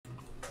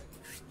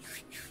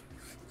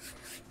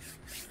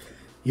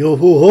Yo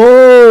ho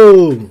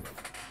ho!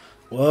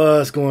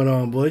 What's going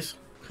on, boys?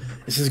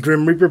 This is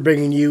Grim Reaper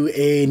bringing you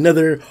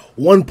another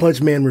One Punch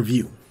Man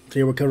review.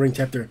 Today we're covering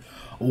chapter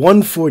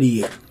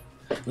 148.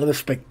 Another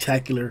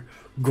spectacular,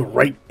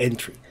 great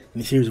entry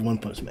in the series of One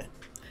Punch Man.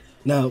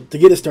 Now, to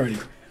get it started,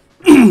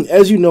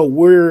 as you know,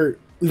 we've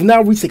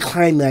now reached the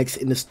climax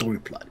in the story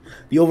plot.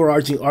 The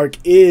overarching arc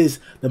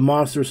is the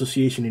Monster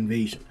Association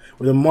invasion,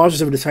 where the monsters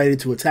have decided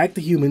to attack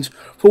the humans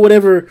for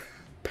whatever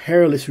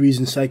perilous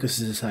reason Psychos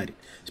has decided.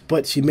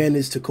 But she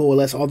managed to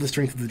coalesce all the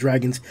strength of the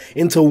dragons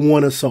into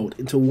one assault,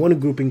 into one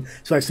grouping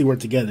to actually work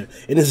together.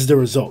 And this is the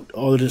result.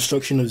 All the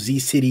destruction of Z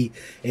City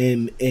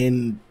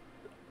and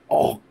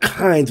all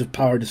kinds of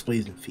power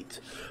displays and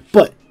feats.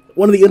 But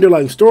one of the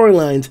underlying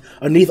storylines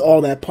underneath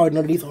all that part and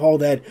underneath all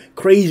that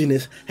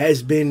craziness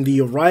has been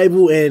the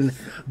arrival and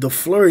the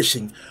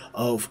flourishing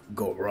of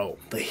Garou,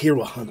 the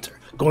hero hunter,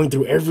 going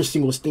through every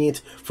single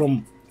stance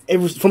from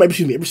every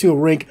single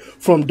rank,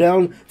 from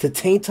down to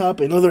Tank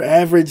Top and other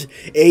average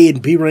A and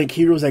B rank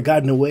heroes that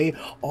got in the way,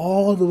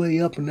 all the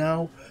way up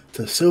now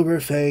to Silver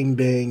Fang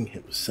Bang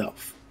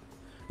himself.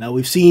 Now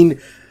we've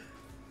seen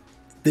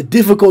the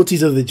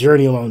difficulties of the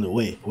journey along the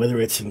way,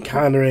 whether it's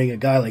encountering a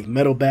guy like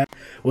Metalbat,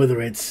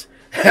 whether it's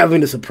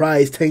having to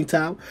surprise Tank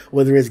Top,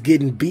 whether it's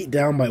getting beat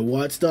down by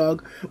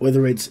Watchdog,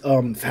 whether it's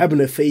having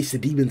to face the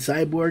Demon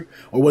Cyborg,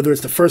 or whether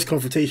it's the first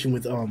confrontation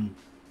with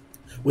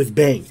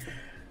Bang.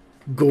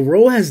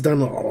 Garou has done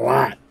a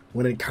lot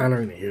when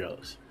encountering the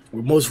heroes.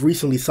 We most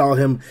recently saw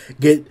him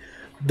get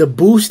the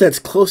boost that's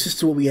closest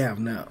to what we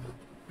have now.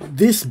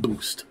 This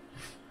boost,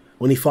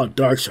 when he fought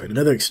Darkseid,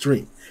 another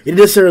extreme. It didn't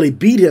necessarily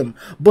beat him,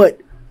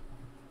 but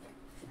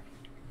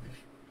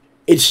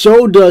it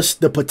showed us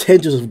the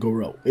potentials of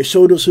Garou. It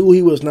showed us who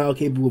he was now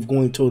capable of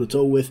going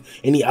toe-to-toe with,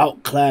 and he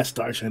outclassed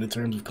Darkseid in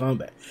terms of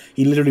combat.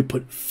 He literally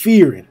put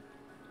fear in him.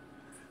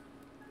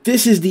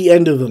 This is the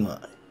end of the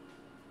line.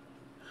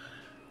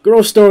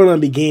 Garou's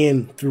storyline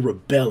began through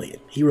rebellion.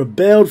 He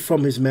rebelled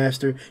from his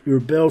master. He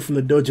rebelled from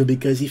the dojo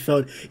because he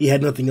felt he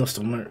had nothing else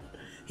to learn.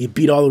 He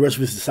beat all the rest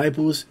of his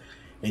disciples,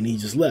 and he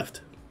just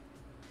left.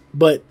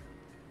 But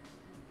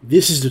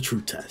this is the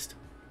true test.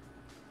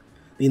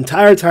 The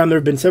entire time there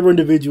have been several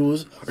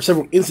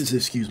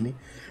instances,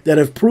 that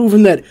have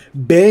proven that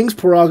Bang's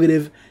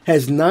prerogative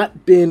has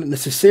not been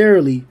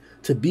necessarily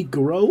to beat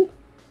Garou,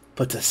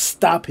 but to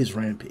stop his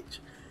rampage.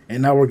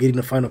 And now we're getting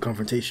the final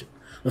confrontation.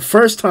 The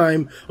first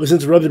time was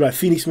interrupted by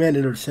Phoenix Man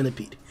and her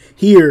Centipede.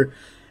 Here,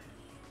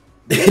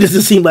 it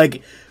doesn't seem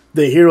like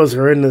the heroes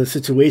are in the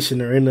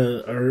situation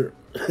or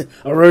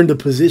are in the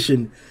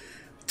position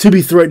to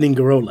be threatening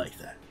Garou like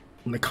that.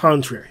 On the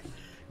contrary,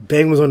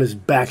 Bang was on his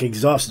back,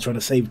 exhausted, trying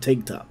to save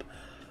Tank Top.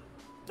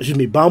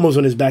 Bomb was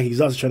on his back,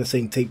 exhausted, trying to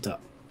save Tank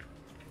Top.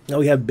 Now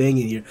we have Bang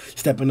in here,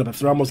 stepping up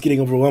after almost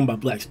getting overwhelmed by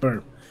Black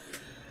Sperm.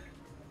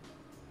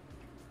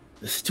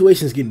 The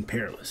situation is getting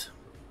perilous.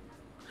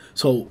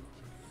 So,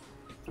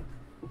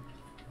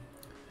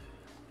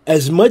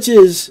 as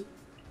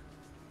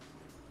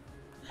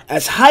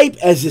hype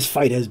as this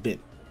fight has been,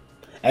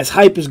 as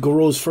hype as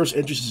Garou's first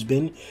entrance has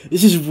been,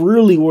 this is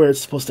really where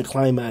it's supposed to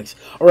climax,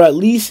 or at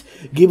least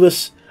give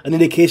us an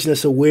indication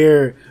as to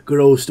where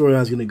Garou's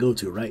storyline is going to go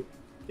to, right?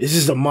 This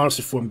is a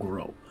monster form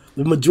Garou.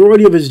 The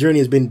majority of his journey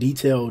has been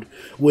detailed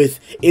with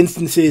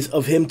instances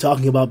of him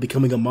talking about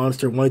becoming a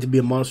monster, wanting to be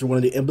a monster,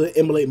 wanting to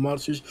emulate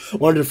monsters,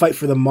 wanting to fight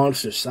for the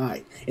monster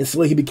side. And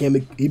slowly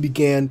he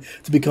began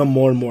to become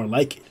more and more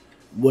like it.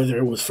 Whether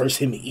it was first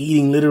him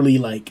eating literally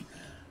like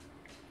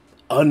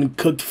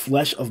uncooked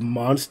flesh of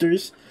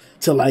monsters,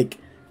 to like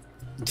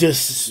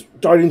just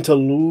starting to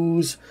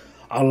lose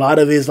a lot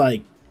of his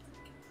like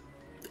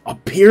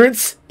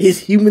appearance, his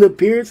human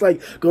appearance.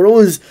 Like Garou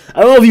is, I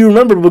don't know if you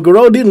remember, but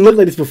Garou didn't look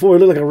like this before. He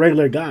looked like a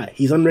regular guy.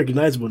 He's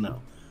unrecognizable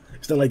now.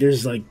 It's not like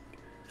there's like,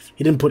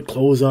 he didn't put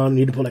clothes on,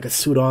 he didn't put like a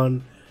suit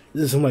on.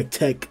 This is some like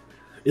tech.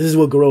 This is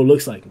what Garou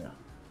looks like now.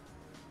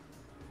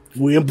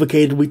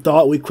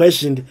 We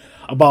questioned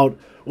about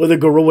whether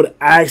Garou would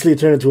actually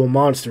turn into a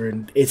monster,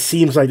 and it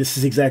seems like this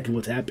is exactly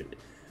what's happened.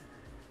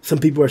 Some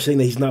people are saying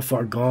that he's not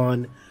far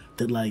gone,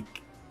 that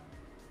like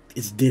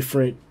it's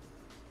different.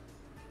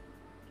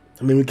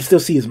 I mean, we can still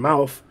see his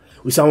mouth.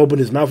 We saw him open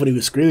his mouth when he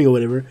was screaming or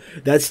whatever.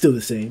 That's still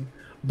the same.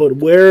 But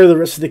where are the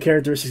rest of the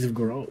characteristics of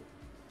Garou?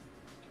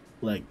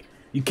 Like,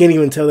 you can't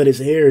even tell that his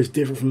hair is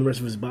different from the rest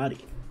of his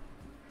body.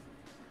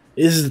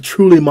 This is a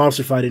truly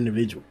monster-fied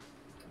individual.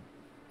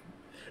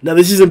 Now,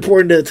 this is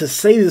important to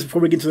say this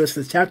before we get to the rest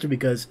of this chapter,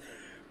 because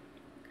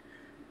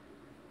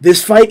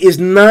this fight is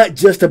not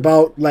just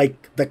about,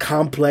 like, the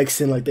complex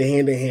and, like, the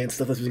hand-to-hand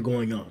stuff that's been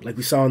going on, like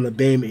we saw in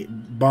the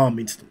bomb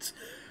instance.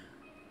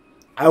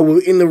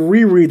 In the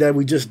reread that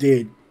we just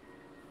did,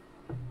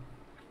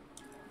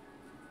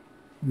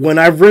 when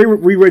I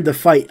reread the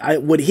fight,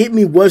 what hit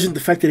me wasn't the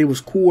fact that it was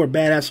cool or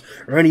badass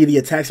or any of the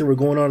attacks that were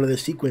going on in the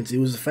sequence. It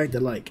was the fact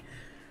that, like,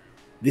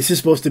 this is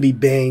supposed to be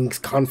Bang's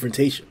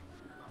confrontation.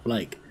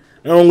 Like,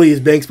 not only is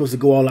Bang supposed to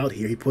go all out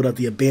here, he put out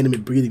the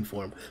abandonment breathing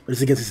for him, but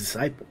it's against his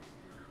disciple.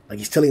 Like,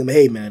 he's telling him,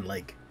 hey, man,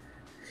 like,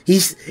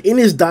 He's in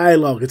his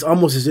dialogue. It's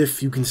almost as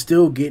if you can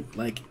still get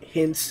like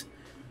hints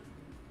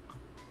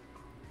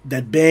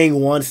that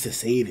Bang wants to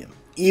save him,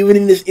 even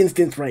in this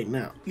instance right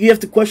now. You have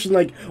to question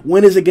like,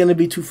 when is it gonna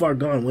be too far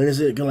gone? When is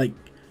it gonna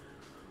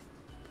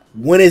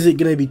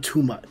be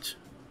too much?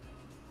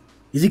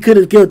 He could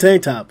have killed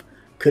Tank Top,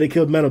 could have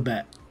killed Metal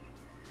Bat.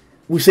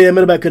 We say that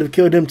Metal Bat could have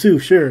killed him too,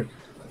 sure,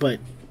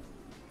 but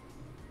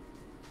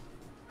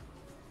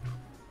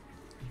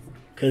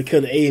could have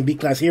killed the A and B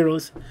class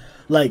heroes.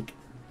 Like,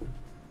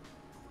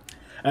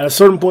 at a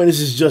certain point, this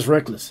is just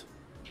reckless.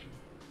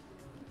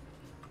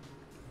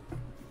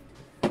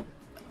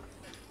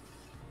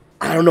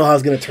 I don't know how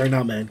it's gonna turn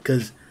out, man.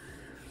 Because,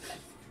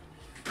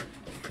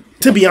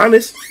 to be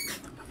honest,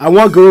 I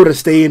want Garou to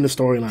stay in the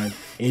storyline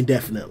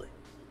indefinitely.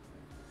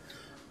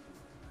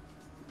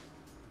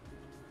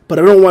 But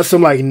I don't want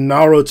some like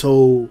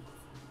Naruto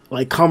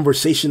like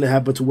conversation to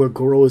happen to where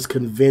Garou is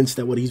convinced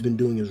that what he's been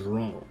doing is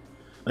wrong.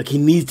 Like, he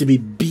needs to be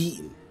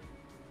beaten.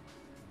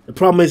 The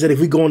problem is that if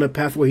we go on a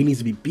path where he needs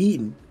to be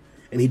beaten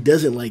and he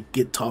doesn't like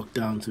get talked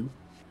down to,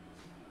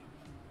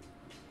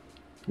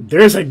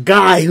 there's a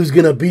guy who's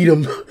gonna beat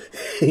him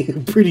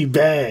pretty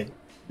bad.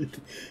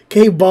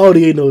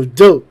 K-Baldy ain't no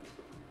joke.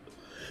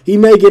 He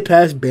may get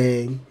past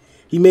Bang.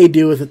 He may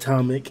deal with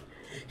Atomic.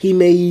 He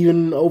may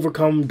even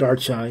overcome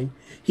Darkshine.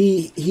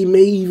 He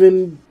may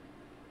even...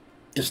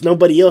 There's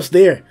nobody else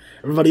there.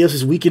 Everybody else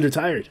is weakened or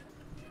tired.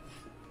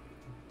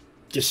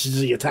 Just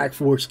the attack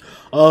force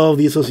of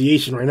the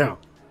association right now.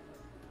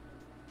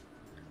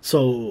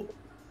 So,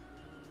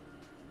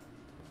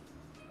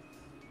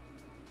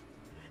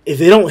 if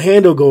they don't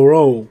handle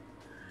Garou,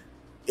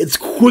 it's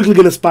quickly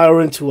going to spiral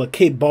into a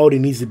Kate Baldy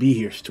needs to be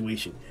here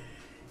situation.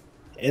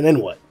 And then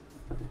what?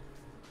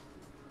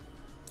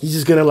 He's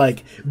just going to,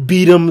 like,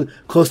 beat him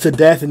close to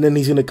death, and then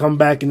he's going to come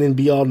back and then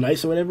be all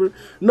nice or whatever?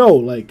 No,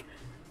 like,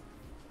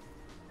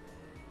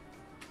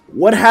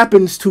 what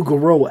happens to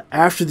Garou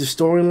after the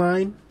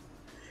storyline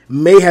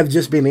may have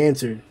just been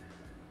answered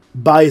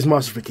by his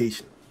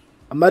monstrification.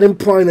 I'm not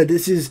implying that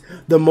this is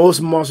the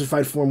most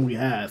monstrified form we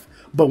have,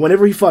 but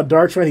whenever he fought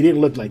Darkshine, he didn't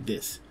look like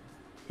this.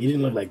 He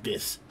didn't look like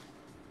this.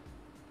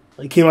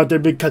 He came out there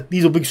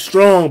these are big,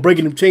 strong,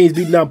 breaking them chains,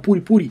 beating down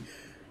Pooty.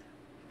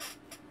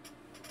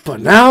 But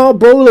now,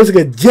 bro, looks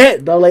like a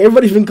jet, dog. Like,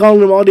 everybody's been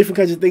calling him all different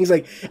kinds of things.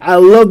 Like, I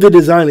love the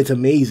design. It's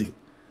amazing.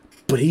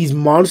 But he's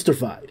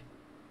monstrified.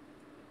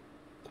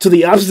 To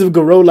the opposite of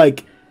Garou,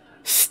 like,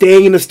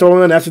 staying in the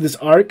storyline after this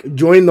arc,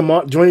 joining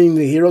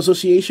the Hero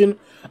Association,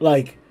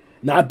 like,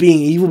 not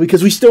being evil,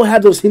 because we still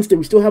have those hints there.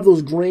 We still have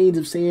those grains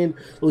of sand,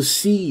 those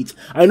seeds.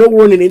 I know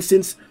we're in an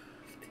instance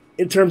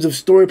in terms of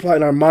story plot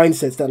and our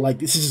mindsets that, like,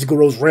 this is just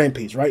Garou's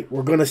rampage, right?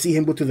 We're going to see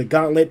him go through the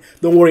gauntlet.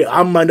 Don't worry,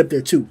 I'm lined up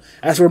there, too.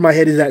 That's where my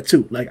head is at,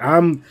 too. Like,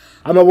 I'm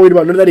not worried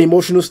about none of that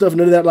emotional stuff,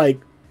 none of that, like,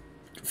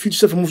 future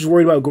stuff. I'm just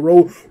worried about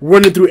Garou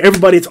running through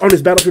everybody that's on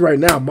this battlefield right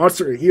now,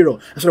 monster or hero.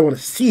 That's what I want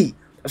to see.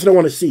 That's what I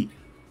want to see.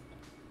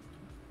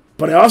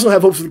 But I also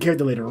have hopes for the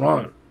character later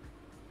on.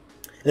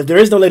 And if there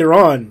is no later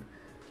on,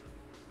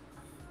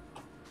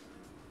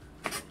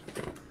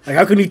 like,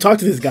 how can you talk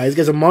to this guy? This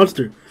guy's a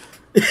monster.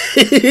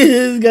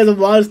 This guy's a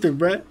monster,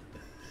 bruh.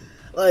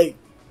 Like,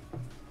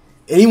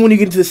 anyone you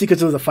get into the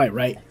sequence of the fight,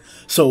 right?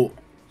 So,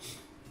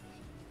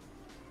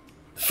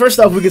 first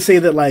off, we can say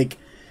that, like,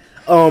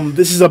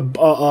 this is a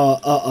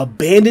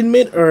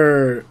abandonment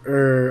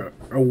or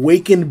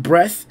awakened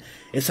breath.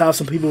 It's how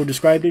some people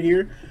described it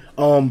here.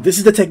 This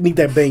is the technique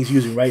that Bang's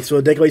using, right? So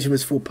a declaration of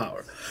his full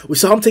power. We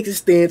saw him take his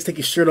stance, take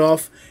his shirt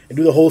off, and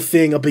do the whole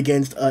thing up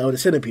against the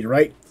Centipede,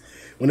 right?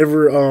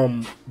 Whenever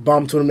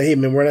Bomb told him, hey,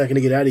 man, we're not going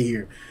to get out of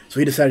here. So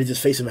he decided to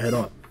just face him head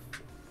on.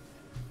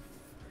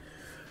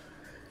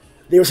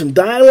 There was some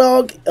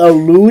dialogue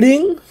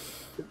alluding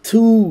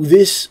to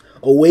this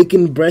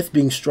awakened breath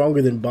being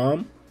stronger than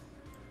Bomb.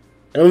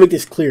 And I'm going to make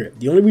this clear.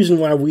 The only reason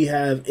why we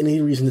have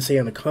any reason to say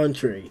on the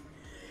contrary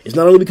is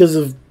not only because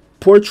of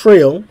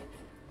portrayal,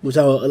 which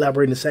I'll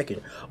elaborate in a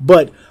second,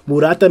 but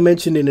Murata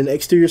mentioned in an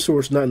exterior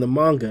source, not in the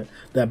manga,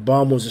 that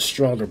Bomb was a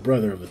stronger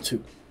brother of the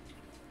two.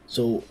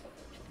 So,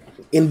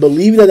 in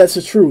believing that that's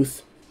the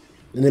truth,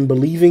 and then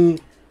believing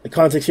the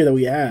context here that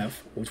we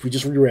have, which we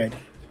just reread,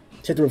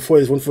 chapter before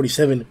is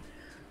 147,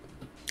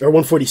 or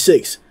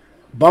 146,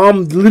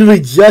 Bomb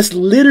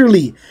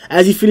literally,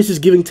 as he finishes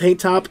giving Tank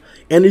Top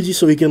energy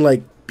so he can,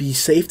 like, be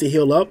safe to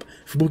heal up,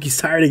 Fubuki's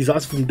tired and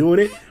exhausted from doing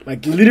it,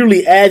 like,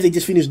 literally as they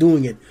just finished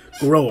doing it,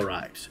 Garou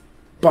arrives.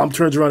 Bomb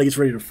turns around and gets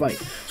ready to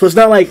fight. So it's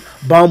not like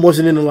Bomb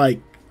wasn't in the, like,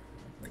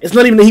 it's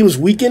not even that he was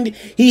weakened,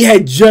 he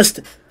had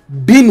just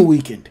been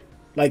weakened.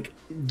 Like,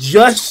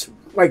 just,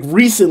 like,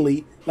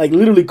 recently, like,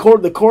 literally,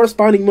 the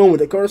corresponding moment,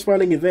 the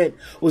corresponding event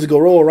was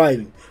Garou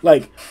arriving.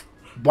 Like,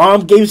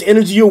 Bomb gave his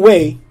energy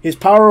away, his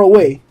power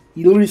away.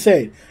 He literally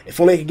said, if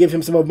only I could give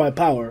him some of my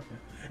power.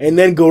 And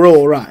then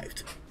Garou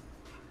arrived.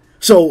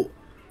 So,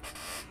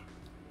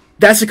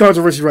 that's the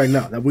controversy right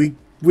now. That we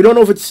don't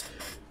know if it's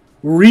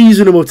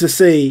reasonable to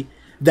say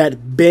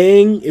that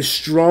Bang is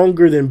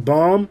stronger than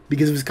Bomb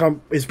because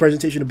of his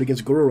presentation up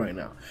against Garou right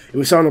now. It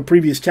was on a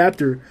previous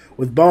chapter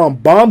with Bomb.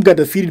 Bomb got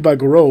defeated by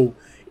Garou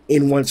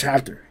in one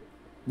chapter.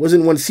 It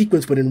wasn't one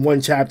sequence, but in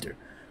one chapter.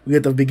 We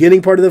got the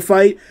beginning part of the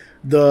fight,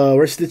 the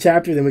rest of the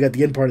chapter, then we got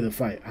the end part of the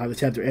fight, how the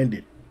chapter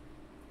ended.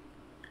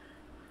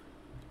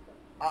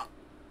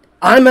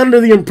 I'm under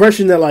the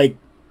impression that, like,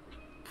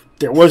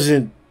 there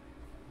wasn't...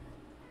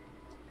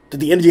 that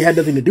the energy had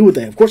nothing to do with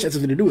that. Of course it had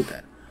something to do with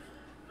that.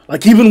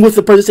 Like, even with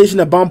the presentation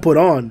that Bomb put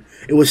on,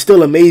 it was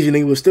still amazing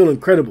and it was still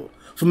incredible.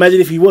 So imagine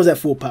if he was at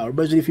full power.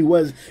 Imagine if he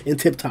was in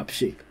tip-top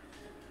shape.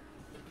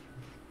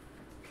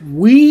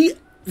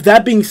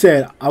 That being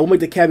said, I will make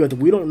the caveat that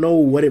we don't know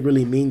what it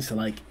really means to,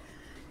 like,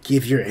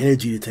 give your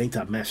energy to Tank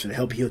Top Master, to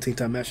help heal Tank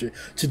Top Master,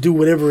 to do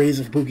whatever it is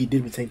that Pookie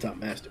did with Tank Top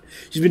Master.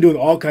 She's been doing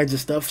all kinds of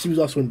stuff. She was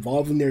also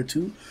involved in there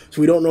too,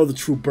 so we don't know the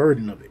true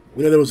burden of it.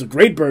 We know there was a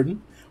great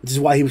burden, which is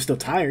why he was still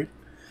tired,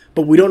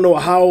 but we don't know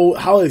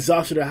how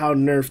exhausted or how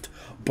nerfed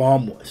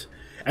Bomb was.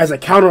 As a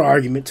counter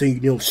argument to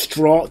to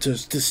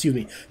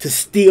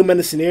steelman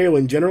the scenario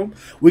in general,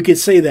 we could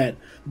say that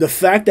the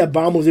fact that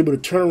Bomb was able to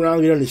turn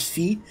around, get on his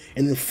feet,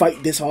 and then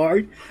fight this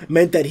hard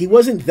meant that he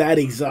wasn't that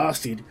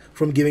exhausted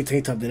from giving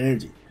Tank Top that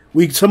energy.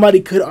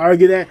 Somebody could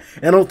argue that,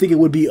 and I don't think it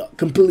would be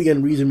completely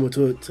unreasonable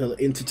to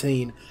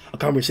entertain a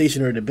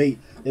conversation or a debate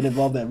that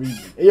involved that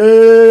reason.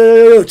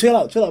 Yo, chill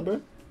out,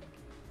 bro.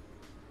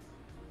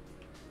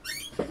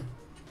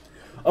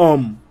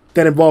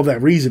 That involved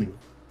that reasoning.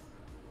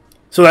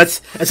 So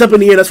that's up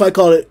in the air. That's why I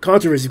call it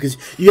controversy, because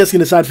you guys can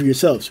decide for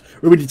yourselves.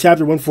 Remember the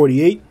chapter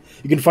 148.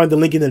 You can find the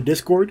link in the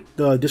Discord.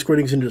 The Discord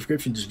link is in the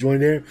description. Just join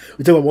there.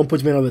 We talk about One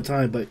Punch Man all the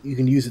time, but you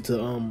can use it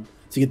to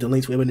get the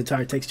links. We have an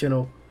entire text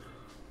channel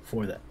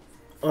for that.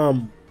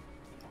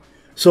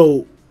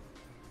 So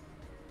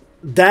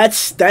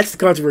that's the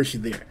controversy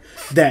there.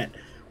 That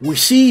we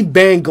see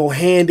Bang go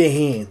hand in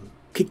hand,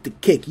 kick to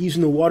kick,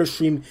 using the water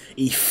stream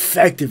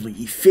effectively,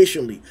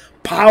 efficiently,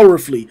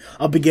 powerfully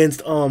up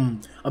against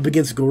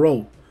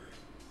Garou.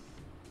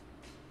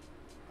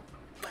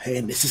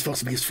 And this is supposed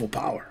to be his full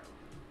power.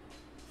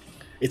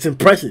 It's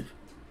impressive.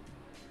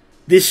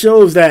 This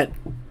shows that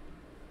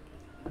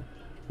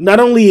not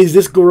only is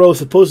this Garou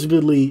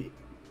supposedly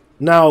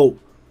now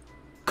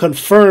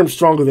confirmed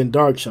stronger than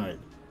Darkshine,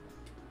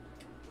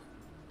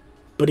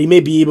 but he may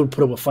be able to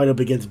put up a fight up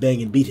against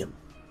Bang and beat him.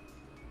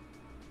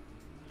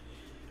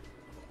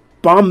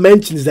 Bomb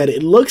mentions that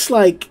it looks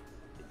like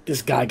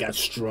this guy got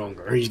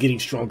stronger, or he's getting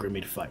stronger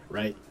mid-fight,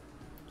 right?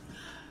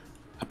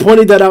 I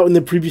pointed that out in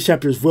the previous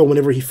chapter as well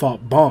whenever he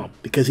fought Bomb,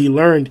 because he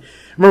learned,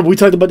 remember we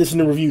talked about this in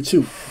the review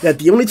too, that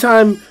the only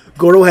time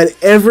Garou had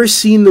ever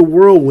seen the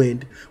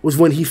whirlwind was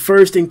when he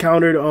first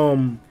encountered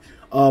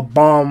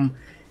Bomb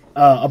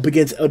up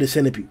against Elder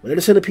Centipede. When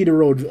Elder Centipede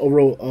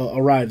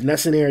arrived in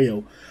that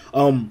scenario,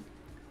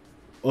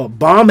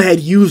 Bomb had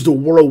used the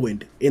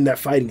whirlwind in that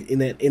fighting, in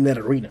that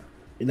arena,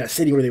 in that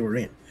city where they were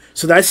in.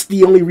 So that's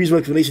the only reasonable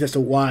explanation as to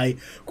why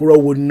Garou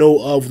would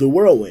know of the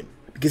whirlwind,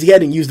 because he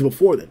hadn't used it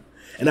before then.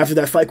 And after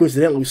that fight,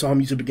 coincidentally, we saw him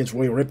use it against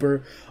Royal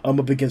Ripper,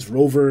 up against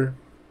Rover,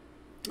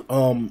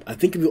 I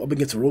think up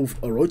against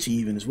Orochi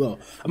even as well.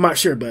 I'm not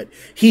sure, but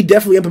he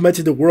definitely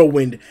implemented the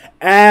whirlwind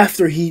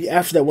after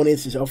that one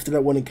instance, after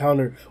that one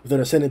encounter with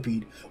a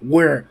centipede,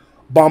 where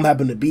Bomb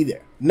happened to be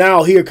there.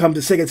 Now here comes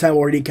the second time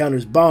where he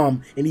encounters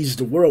Bomb and he uses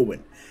the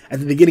whirlwind.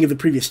 At the beginning of the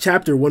previous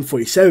chapter,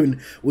 147,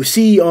 we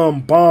see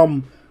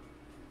Bomb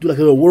do like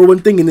a little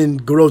whirlwind thing, and then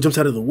Garou jumps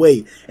out of the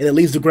way, and it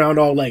leaves the ground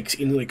all like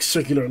in like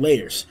circular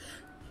layers.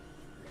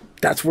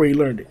 That's where he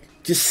learned it.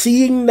 Just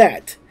seeing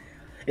that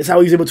is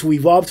how he's able to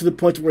evolve to the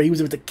point where he was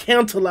able to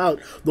cancel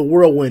out the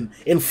whirlwind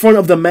in front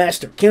of the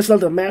master. Cancel out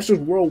the master's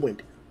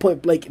whirlwind,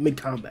 point blank in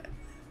mid-combat.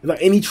 Without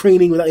any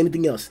training, without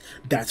anything else.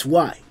 That's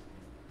why.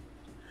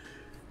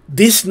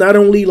 This not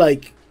only,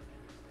 like,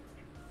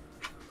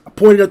 I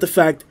pointed out the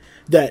fact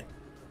that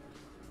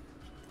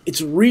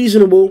it's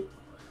reasonable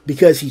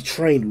because he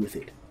trained with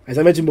it. As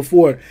I mentioned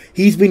before,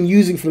 he's been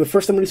using, from the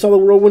first time when he saw the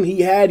whirlwind,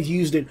 he had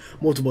used it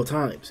multiple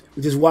times.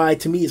 Which is why,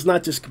 to me, it's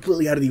not just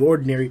completely out of the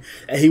ordinary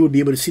that he would be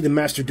able to see the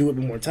master do it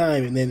one more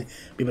time and then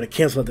be able to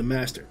cancel out the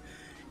master.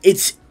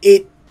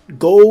 It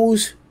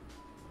goes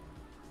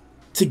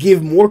to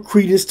give more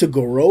credence to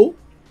Garou,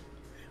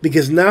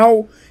 because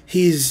now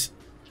his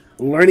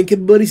learning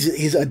capabilities,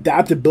 his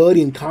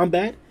adaptability in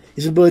combat,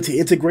 his ability to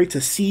integrate, to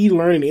see,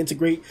 learn, and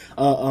integrate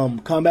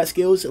combat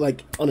skills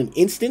like on an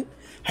instant,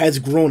 has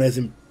grown, has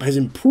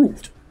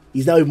improved.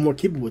 He's now even more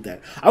capable with that.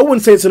 I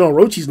wouldn't say it's on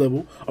Orochi's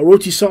level.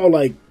 Orochi saw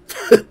like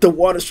the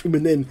water stream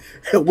and then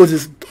was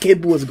as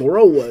capable as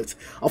Garou was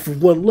off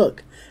of one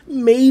look.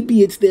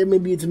 Maybe it's there,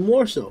 maybe it's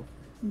more so.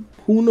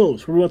 Who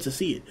knows? Who wants to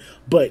see it?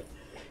 But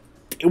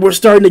we're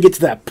starting to get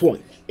to that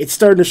point. It's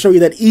starting to show you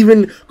that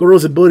even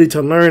Garou's ability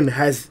to learn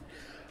has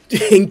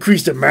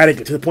increased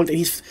dramatically, to the point that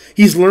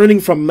he's learning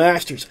from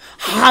masters,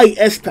 high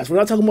S class. We're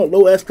not talking about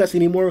low S class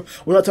anymore.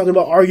 We're not talking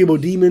about arguable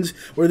demons,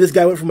 where this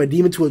guy went from a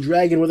demon to a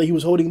dragon, whether he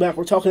was holding back.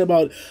 We're talking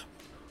about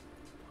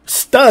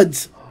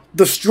studs,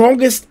 the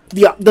strongest,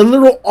 the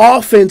literal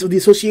offense of the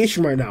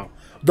association right now.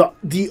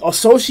 The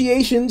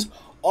association's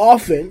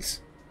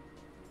offense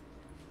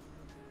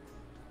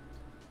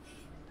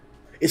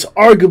is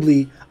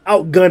arguably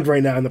outgunned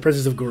right now in the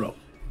presence of Garou.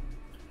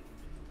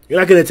 You're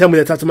not going to tell me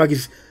that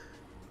Tatsumaki's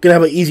going to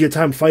have an easier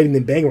time fighting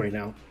than Bang right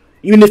now.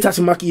 Even if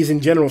Tatsumaki is in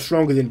general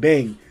stronger than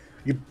Bang,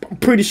 I'm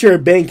pretty sure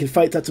Bang can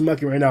fight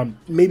Tatsumaki right now,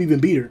 maybe even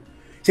beat her.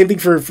 Same thing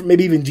for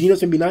maybe even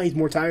Genos, maybe not. He's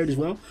more tired as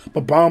well.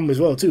 But Bomb as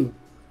well, too.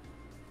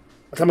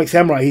 Atomic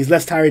Samurai, he's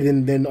less tired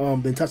than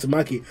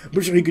Tatsumaki. I'm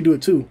pretty sure he could do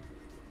it, too.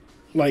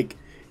 Like,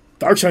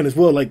 Darkshine as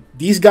well. Like,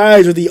 these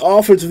guys are the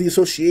offense of the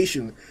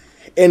association.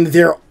 And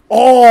they're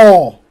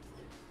all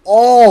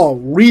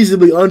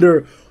reasonably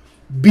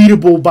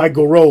beatable by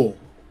Garou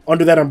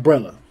under that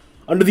umbrella.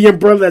 Under the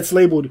umbrella that's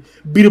labeled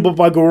beatable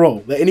by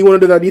Garou. That anyone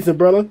underneath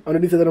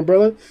that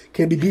umbrella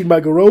can be beaten by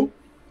Garou.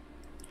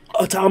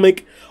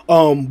 Atomic,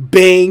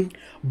 Bang,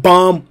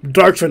 Bomb,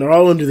 Darkshine are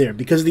all under there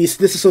because of this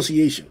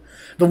association.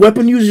 The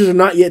weapon users are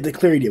not yet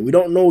declared yet. We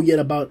don't know yet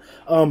about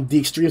the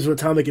extremes of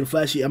Atomic and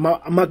Flashy. I'm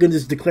not going to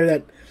just declare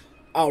that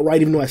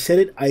outright even though I said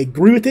it. I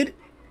agree with it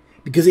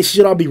because they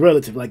should all be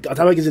relative. Like,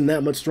 Atomic isn't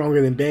that much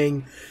stronger than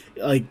Bang.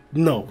 Like,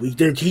 no.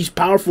 He's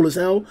powerful as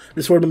hell.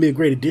 This sword will be a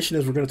great addition,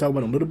 as we're going to talk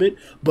about in a little bit.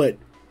 But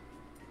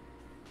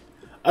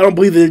I don't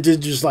believe that they're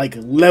just like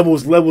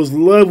levels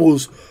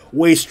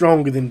way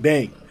stronger than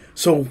Bang.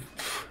 So,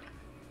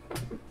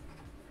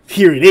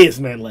 here it is,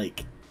 man.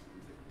 Like,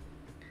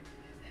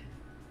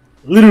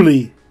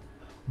 literally,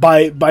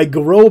 by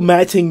Garou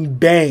matching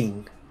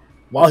Bang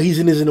while he's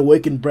in his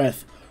awakened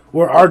breath,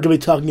 we're arguably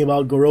talking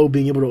about Garou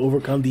being able to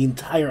overcome the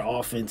entire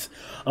offense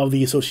of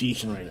the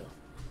association right now.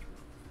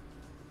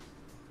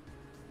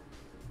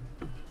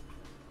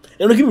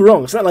 And don't get me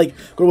wrong, it's not like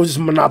Garou was just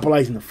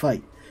monopolizing the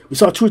fight. We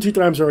saw 2 or 3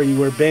 times already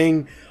where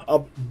Bang,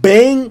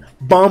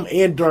 Bomb,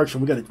 and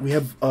Darkshine. We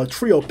have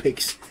trio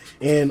picks,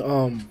 and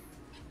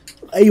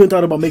I even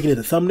thought about making it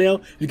a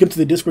thumbnail. If you come to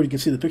the Discord, you can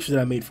see the pictures that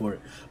I made for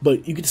it.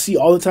 But you can see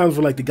all the times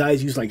where like the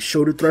guys use like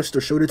shoulder thrusts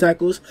or shoulder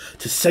tackles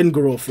to send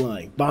Garou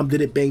flying. Bomb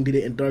did it, Bang did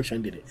it, and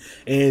Darkshine did it.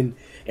 And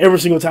every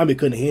single time they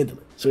couldn't handle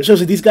it. So it shows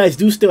that these guys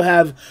do still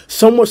have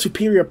somewhat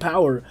superior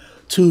power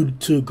to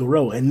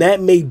Garou, and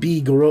that may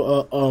be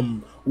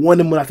Garou.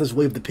 One of Munata's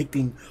way of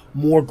depicting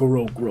more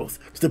Garou growth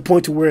to the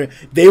point to where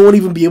they won't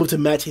even be able to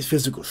match his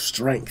physical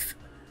strength.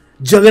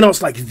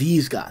 Juggernauts like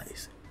these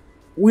guys.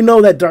 We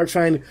know that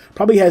Darkshine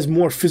probably has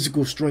more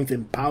physical strength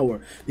and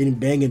power than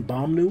Bang and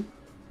Bomb knew.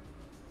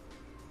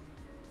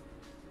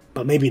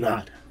 But maybe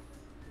not.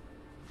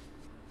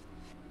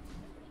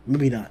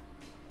 Maybe not.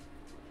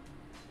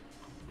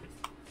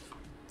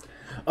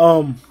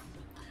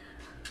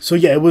 So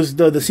yeah, it was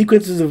the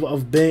sequences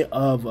of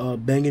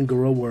Bang and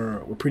Garou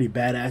were pretty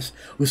badass.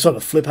 We saw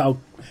the flip how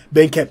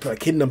Bang kept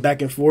like hitting them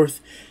back and forth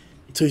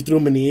until he threw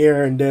him in the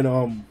air, and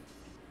then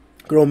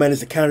Garou managed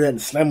to counter that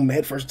and slam him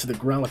headfirst to the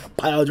ground like a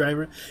pile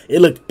driver.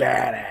 It looked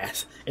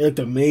badass. It looked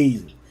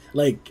amazing.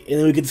 Like, and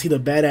then we could see the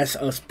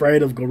badass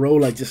spread of Garou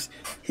like just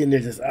hitting there,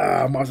 just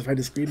monster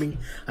fighter screaming.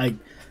 Like,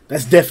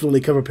 that's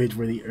definitely cover page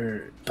worthy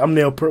or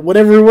thumbnail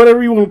whatever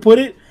you want to put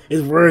it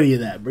is worthy of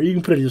that, bro. You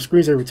can put it in your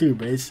screensaver too,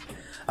 bro.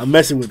 I'm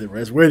messing with it,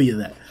 bro. It's worthy of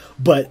that.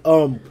 But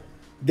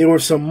there were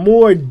some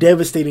more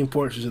devastating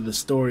portions of the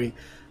story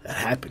that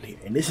happened here,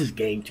 and this is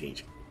game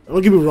changing.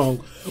 Don't get me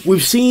wrong.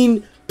 We've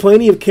seen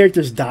plenty of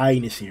characters die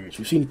in this series.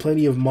 We've seen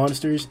plenty of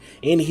monsters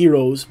and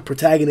heroes,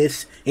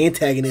 protagonists,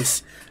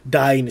 antagonists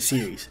die in the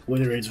series.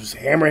 Whether it was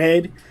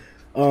Hammerhead,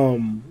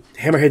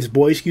 Hammerhead's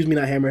boy, excuse me,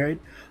 not Hammerhead.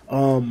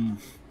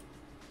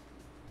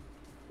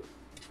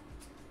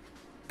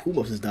 Who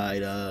else has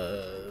died?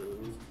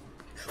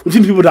 We've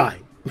seen people die.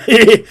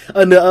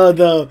 And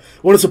the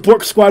one of the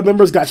support squad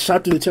members got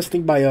shot through the chest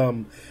thing by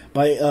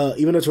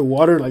even under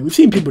water. Like, we've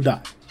seen people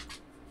die.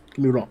 Don't get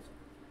me wrong,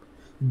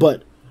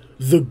 but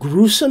the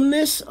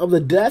gruesomeness of the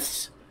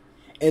deaths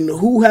and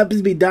who happens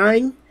to be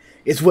dying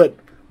is what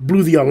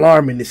blew the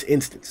alarm in this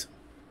instance.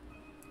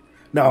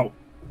 Now,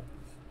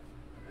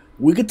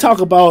 we could talk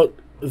about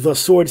the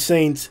Sword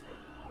Saints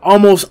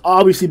almost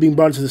obviously being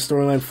brought into the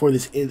storyline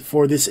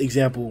for this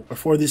example or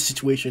for this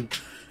situation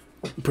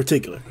in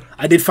particular.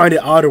 I did find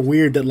it odd or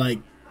weird that like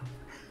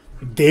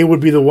they would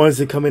be the ones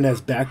that come in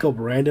as backup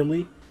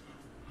randomly.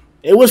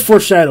 It was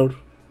foreshadowed.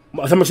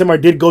 Atomic Samurai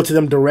did go to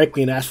them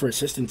directly and ask for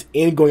assistance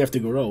in going after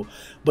Garou,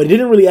 but he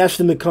didn't really ask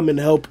them to come and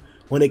help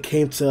when it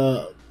came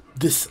to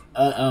this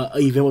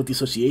event with the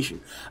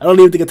association. I don't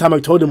even think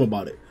Atomic told them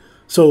about it.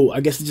 So I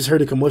guess they just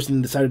heard a commotion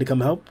and decided to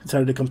come help.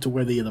 Decided to come to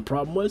where the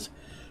problem was.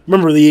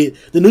 Remember, the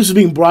news was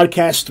being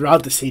broadcast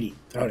throughout the city,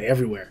 throughout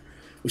everywhere.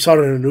 We saw it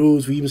on the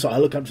news. We even saw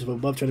helicopters from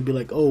above trying to be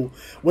like, oh,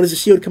 when is the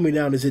shield coming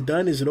down? Is it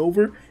done? Is it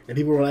over? And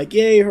people were like,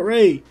 yay,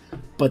 hooray.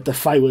 But the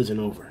fight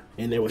wasn't over.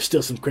 And there was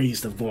still some crazy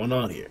stuff going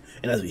on here.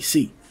 And as we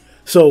see.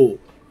 So,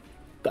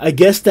 I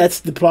guess that's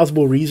the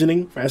plausible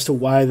reasoning as to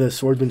why the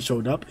swordsmen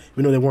showed up.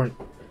 Even though they weren't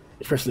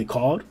expressly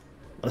called.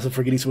 Unless I'm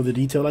forgetting some of the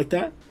detail like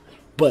that.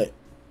 But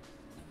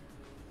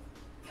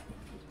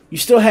you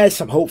still had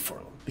some hope for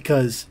them.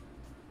 Because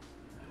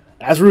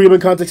as we were given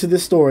context to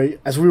this story,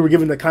 as we were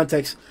given the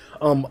context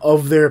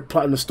of their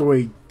plot in the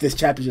story, this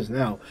chapter just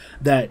now,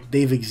 that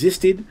they've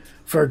existed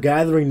for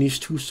gathering these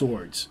two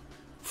swords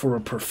for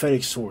a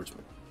prophetic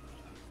swordsman.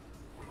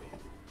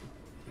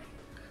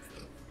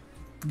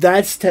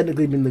 That's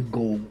technically been the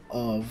goal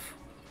of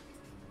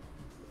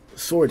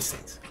Sword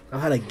Saints.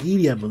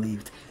 Ahadagiri, I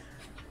believed,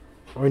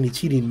 or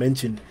Nichiren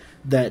mentioned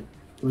that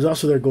it was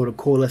also their goal to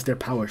coalesce their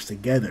powers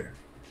together,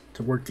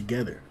 to work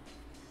together.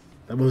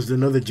 That was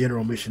another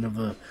general mission of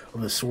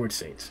the Sword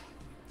Saints,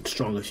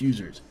 strongest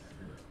users.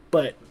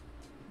 But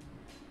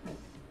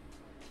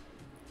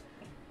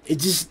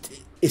it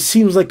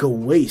seems like a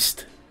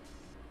waste.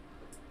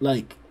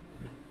 Like,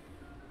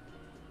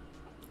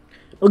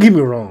 don't get me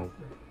wrong.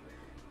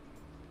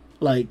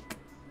 Like,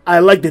 I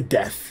like the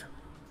death.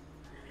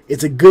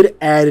 It's a good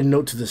added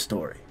note to the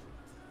story.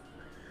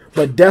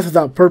 But death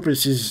without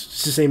purpose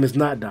is the same as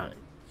not dying.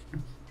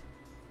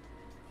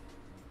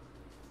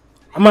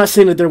 I'm not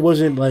saying that there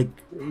wasn't like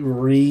a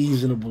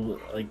reasonable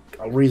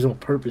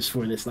purpose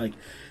for this. Like,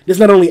 this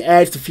not only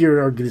adds to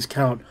Fear Ugly's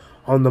count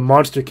on the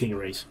Monster King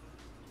race,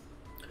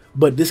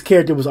 but this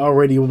character was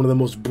already one of the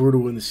most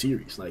brutal in the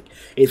series. Like,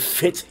 it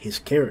fits his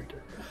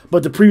character.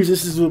 But the previous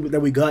instances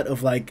that we got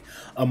of like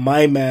a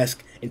Mind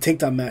Mask and Tank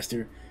Top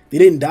Master, they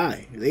didn't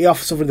die. They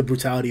also suffered the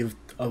brutality of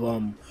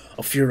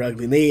Fear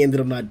Ugly, and they ended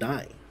up not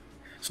dying.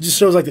 So it just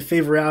shows like the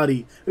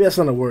favorability. Maybe that's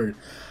not a word.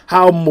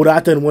 How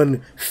Murata and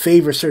one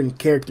favor certain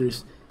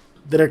characters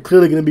that are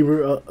clearly going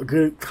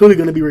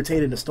to be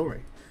retained in the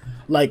story.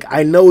 Like,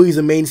 I know he's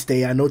a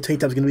mainstay. I know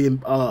Tank Top's going to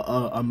be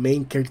a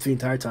main character the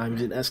entire time.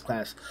 He's in S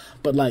class.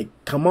 But like,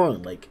 come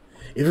on, like,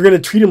 if you're going to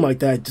treat him like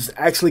that, just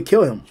actually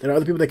kill him. There are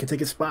other people that can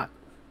take his spot.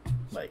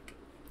 Like,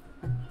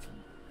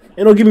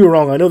 and don't get me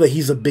wrong, I know that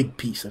he's a big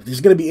piece. If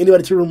there's going to be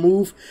anybody to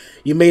remove,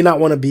 you may not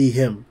want to be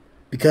him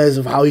because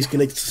of how he's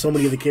connected to so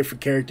many of the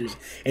different characters,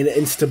 and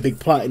it's a big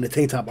plot in the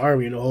Tank Top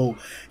army and the whole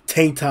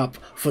Tank Top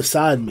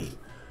facade meme.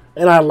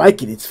 And I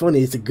like it. It's funny.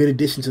 It's a good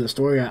addition to the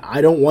story.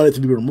 I don't want it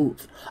to be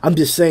removed. I'm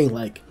just saying,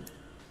 like,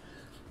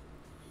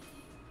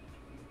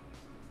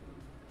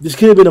 this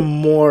could have been a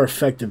more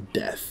effective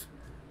death,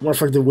 more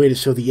effective way to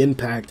show the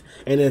impact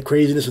and the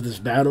craziness of this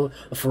battle,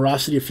 the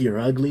ferocity of Fear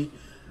Ugly.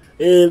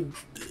 And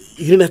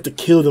you didn't have to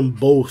kill them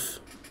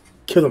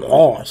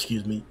all,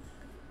 excuse me.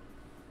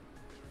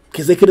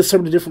 Because they could have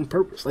served a different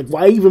purpose. Like,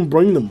 why even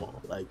bring them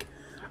all? Like,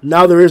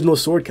 now there is no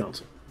Sword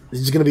Council.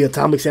 It's just going to be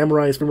Atomic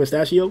Samurai and Spring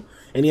Mustachio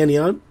and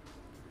Yan,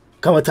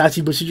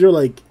 Kawatachi Bushido.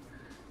 Like,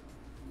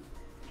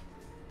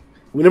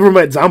 we never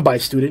met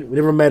Zanbai's student. We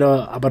never met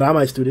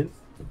Abaramai's student.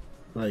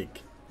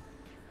 Like,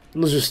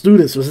 those are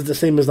students. Was it the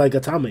same as, like,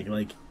 Atomic?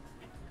 Like,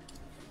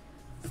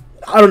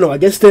 I don't know. I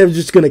guess they're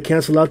just going to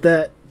cancel out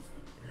that.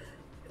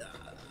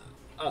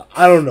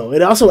 I don't know.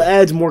 It also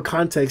adds more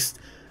context,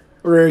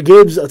 or it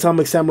gives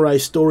Atomic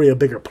Samurai's story a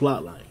bigger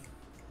plot line.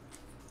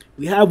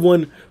 We have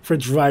one for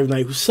Drive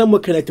Knight who's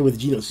somewhat connected with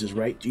Genos',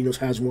 right? Genos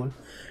has one,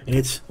 and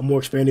it's a more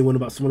expanding one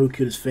about someone who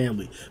killed his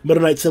family.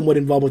 Metal Knight's somewhat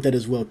involved with that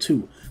as well,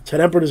 too. Ted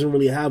Emperor doesn't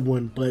really have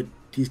one, but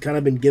he's kind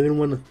of been given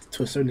one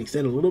to a certain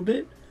extent a little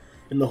bit,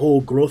 in the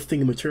whole growth thing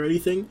and maturity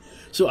thing.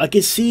 So I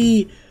can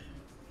see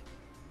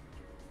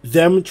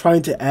them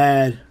trying to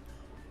add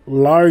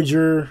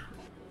larger,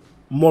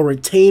 more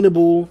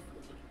retainable,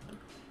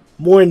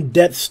 more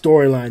in-depth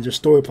storylines or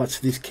story plots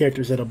to these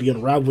characters that'll be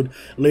unraveled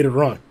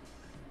later on.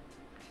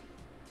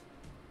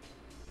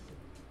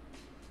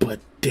 But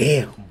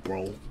damn,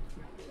 bro.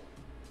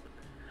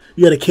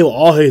 You gotta kill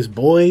all his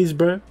boys,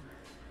 bruh.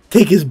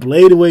 Take his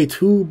blade away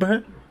too,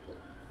 bruh.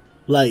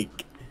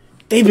 Like,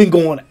 they've been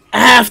going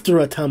after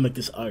Atomic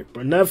this arc,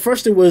 bruh. Now,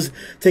 first it was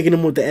taking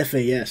him with the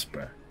FAS,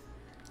 bruh.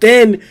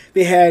 Then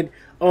they had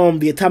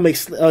the Atomic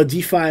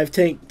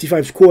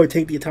G5 core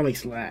tank the Atomic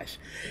Slash.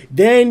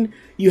 Then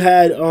you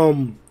had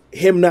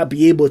him not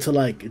be able to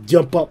like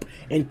jump up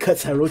and cut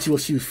Hirochi while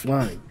she was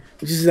flying,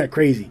 which is that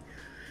crazy.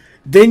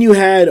 Then you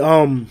had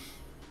yeah,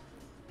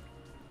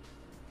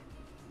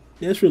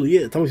 that's really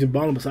it. Atomic's in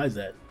bottom besides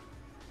that.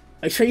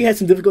 I'm sure you had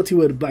some difficulty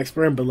with Black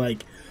Sperm, but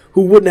like,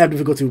 who wouldn't have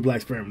difficulty with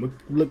Black Sperm?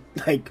 Look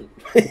like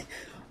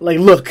like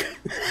look.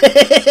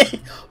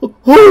 Who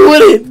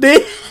wouldn't,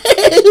 dude?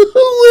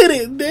 Who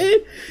wouldn't,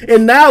 dude?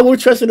 And now we're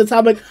trusting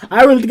Atomic.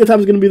 I really think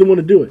Atomic's going to be the one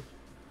to do it.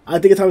 I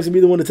think Atomic's going to be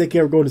the one to take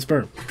care of Golden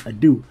Sperm. I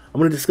do. I'm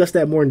going to discuss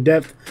that more in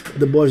depth with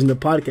the boys in the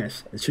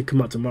podcast. It should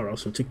come out tomorrow,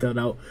 so check that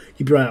out.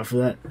 Keep your eye out for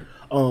that.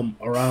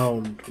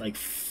 Around like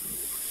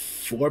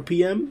 4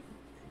 p.m.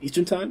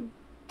 Eastern Time?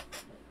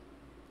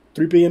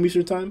 3 p.m.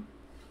 Eastern Time?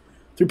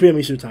 3 p.m.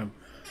 Eastern Time.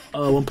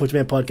 One Punch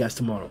Man podcast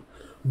tomorrow.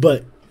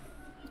 But,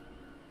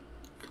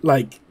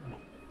 like,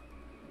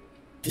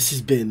 this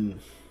has been,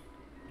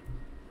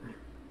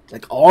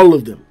 like, all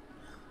of them.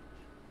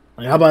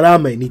 Like,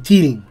 Abarame,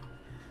 Nichiren,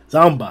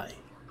 Zanbai.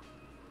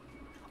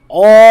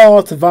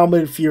 All to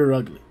vomit Fear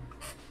Ugly.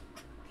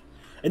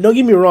 And don't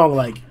get me wrong,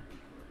 like,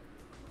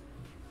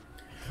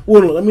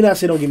 well, no, let me not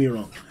say don't get me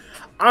wrong.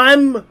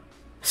 I'm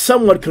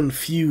somewhat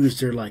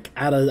confused or, like,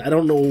 I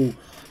don't know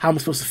how I'm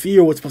supposed to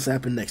feel or what's supposed to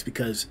happen next,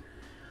 because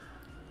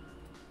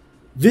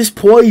This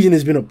poison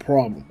has been a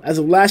problem. As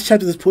of last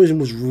chapter, this poison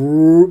was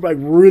like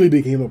really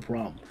became a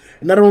problem.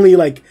 It not only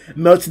like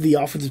melted the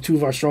offensive two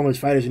of our strongest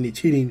fighters in the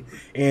cheating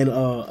and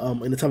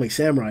in Atomic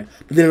Samurai,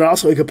 but then it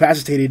also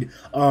incapacitated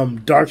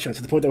Darkshot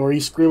to the point that where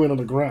he's screaming on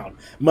the ground,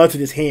 melted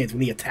his hands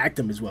when he attacked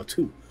him as well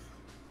too.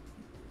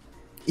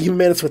 He even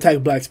managed to attack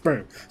Black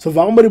Sperm. So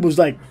Vomited was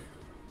like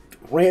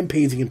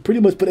rampaging and pretty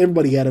much put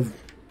everybody out of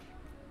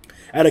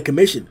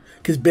commission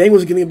because Bang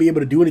wasn't going to be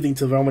able to do anything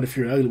to Vomited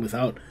Fury Ugly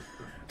without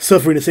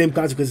suffering the same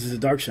consequences as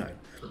Darkshine.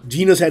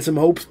 Genos had some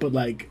hopes, but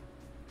like,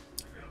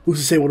 who's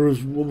to say what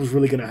was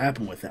really going to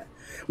happen with that?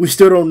 We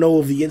still don't know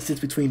of the instance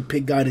between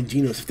Pig God and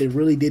Genos, if they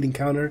really did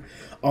encounter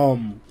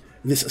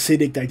this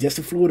acidic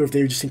digestive fluid, or if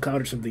they just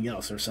encountered something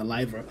else, or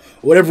saliva, or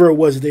whatever it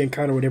was that they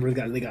encountered, whatever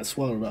they got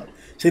swallowed up.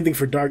 Same thing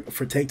for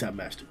Tank Top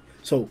Master.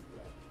 So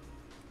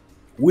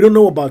we don't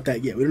know about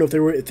that yet. We don't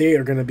know if they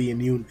are going to be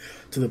immune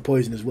to the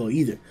poison as well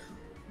either.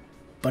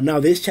 But now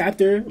this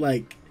chapter,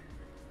 like,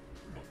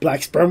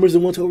 Black Sperm was the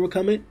one to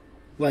overcome it.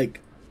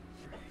 Like,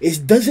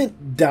 it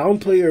doesn't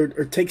downplay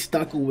or take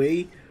stock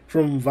away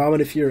from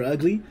Vomited Fury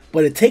Ugly,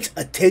 but it takes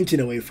attention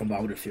away from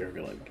Vomited Fury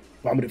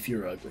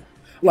Ugly.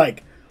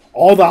 Like,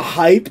 all the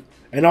hype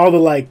and all the,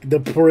 like, the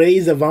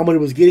praise that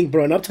Vomited was getting,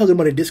 bro, and I'm talking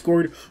about a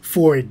Discord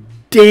for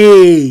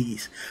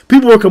days.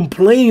 People were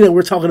complaining that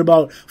we're talking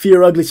about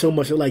Fury Ugly so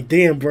much. They're like,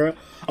 damn, bro,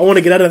 I want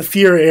to get out of the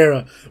Fury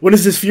era. When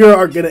is this Fury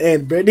arc going to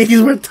end, bro?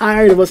 Niggas were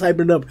tired of us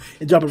hyping up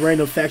and dropping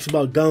random facts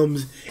about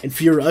Gums and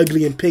Fury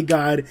Ugly and Pig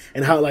God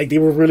and how, like, they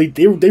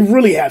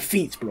really have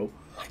feats, bro.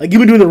 Like,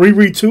 even doing the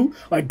reread too,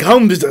 like,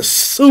 Gums is a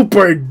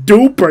super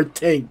duper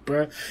tank,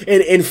 bro.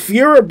 And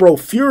Fury, bro,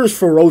 Fury is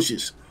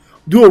ferocious.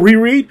 Do a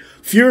reread,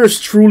 Fury is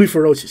truly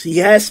ferocious. He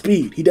has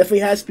speed. He definitely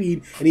has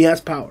speed, and he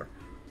has power.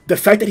 The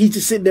fact that he's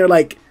just sitting there,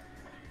 like,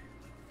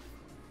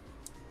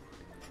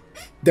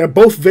 they're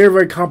both very,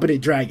 very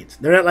competent dragons.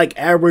 They're not like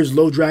average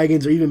low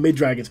dragons or even mid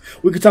dragons.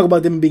 We could talk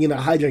about them being in the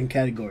high dragon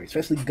category,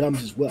 especially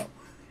Gums as well.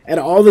 And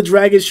all the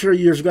dragons, sure,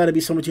 there's got to be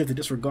some that you have to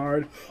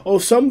disregard. Oh,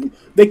 some,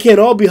 they can't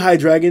all be high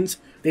dragons.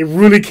 They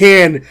really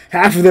can.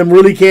 Half of them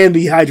really can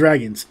be high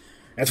dragons.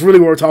 That's really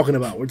what we're talking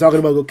about. We're talking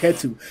about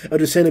Goketsu,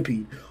 Elder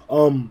Centipede,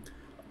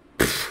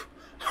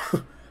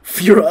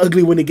 Fury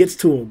Ugly when it gets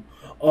to him,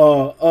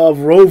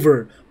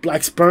 Rover,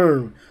 Black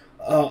Sperm,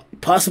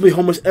 possibly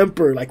Homeless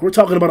Emperor. Like, we're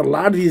talking about a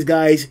lot of these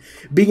guys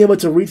being able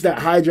to reach that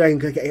high dragon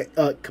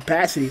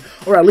capacity,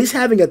 or at least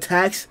having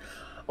attacks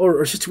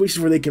or situations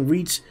where they can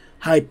reach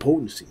high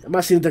potency. I'm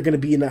not saying that they're going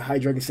to be in that high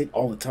dragon state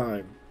all the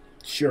time.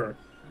 Sure.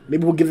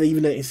 Maybe we'll give it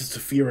even that instance to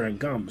Fury and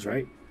Gums,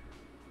 right?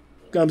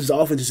 Gums'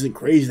 offense isn't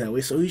crazy that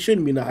way, so he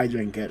shouldn't be in the high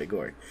dragon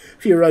category.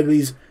 Fury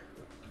Ugly's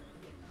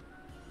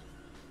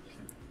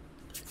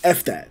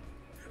F that.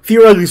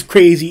 Fury Ugly is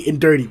crazy and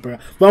dirty, bro.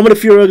 Vomited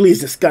Fury Ugly is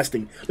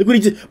disgusting. Look what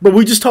he just. But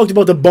we just talked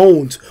about the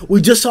bones.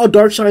 We just saw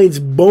Darkshine's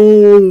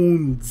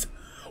bones.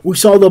 We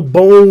saw the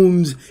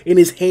bones in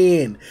his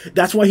hand.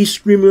 That's why he's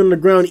screaming on the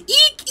ground.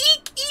 Eek,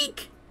 eek,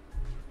 eek.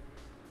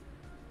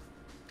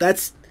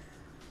 That's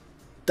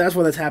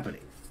why that's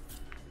happening.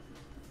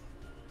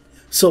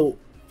 So,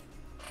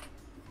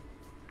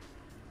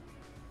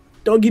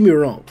 don't get me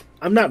wrong.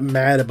 I'm not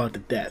mad about the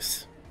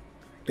deaths.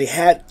 They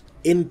had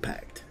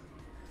impact.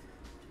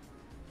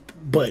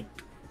 But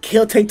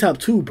kill Tank Top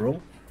 2,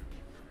 bro.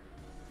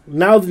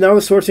 Now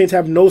the Sword Saints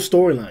have no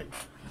storyline.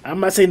 I'm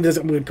not saying this,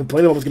 I'm going to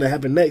complain about what's going to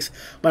happen next,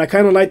 but I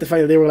kind of like the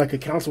fact that they were like a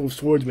council of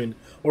swordsmen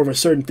or of a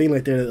certain thing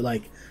like that, that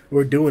like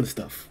were doing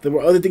stuff. There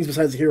were other things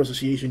besides the Hero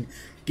Association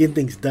getting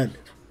things done.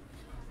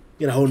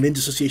 You know, a whole Ninja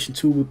Association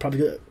too. We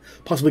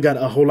possibly got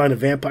a whole line of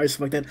vampires,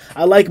 stuff like that.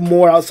 I like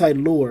more outside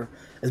lore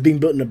as being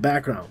built in the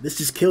background. This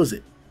just kills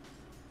it.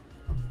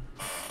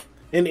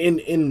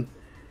 In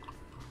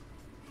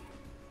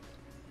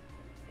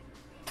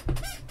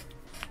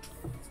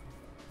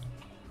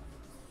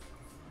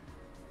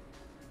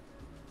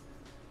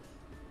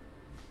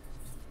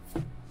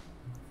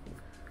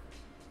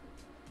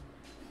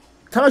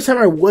Atomic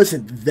Samurai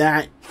wasn't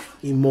that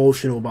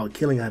emotional about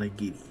killing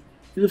Haragiri.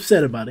 He was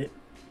upset about it.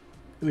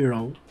 Don't get me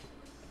wrong.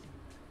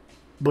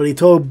 But he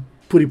told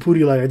Puri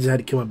Puri, like, I just had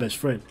to kill my best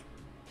friend.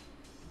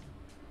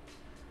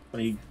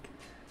 Like,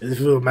 as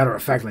if it was a matter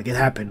of fact, like, it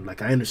happened.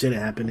 Like, I understand it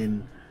happened,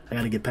 and I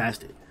gotta get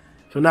past it.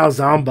 So now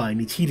Zamba,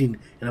 and he's cheating,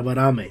 and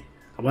Abarame.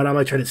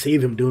 Abarame tried to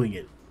save him doing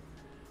it.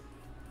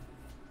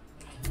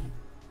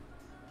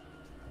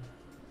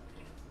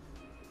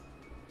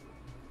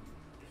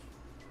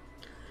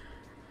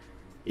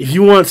 If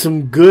you want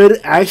some good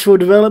actual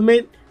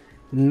development,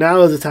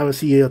 now is the time to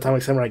see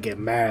Atomic Samurai get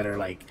mad or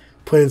like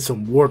put in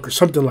some work or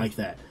something like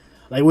that.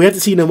 Like, we have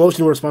to see an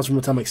emotional response from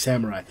Atomic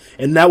Samurai,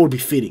 and that would be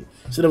fitting.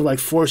 Instead of like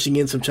forcing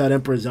in some Child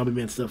Emperor, Zombie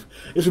Man stuff,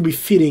 this would be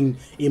fitting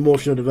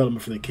emotional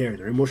development for the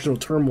character, emotional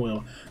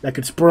turmoil that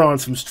could spur on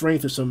some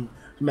strength or some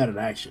added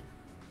action.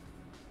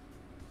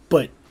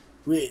 But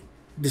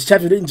this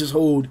chapter didn't just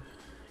hold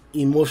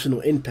emotional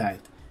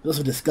impact; it was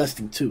also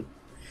disgusting too.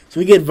 So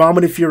we get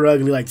Vomited Fury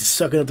Ugly, like, just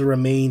sucking up the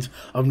remains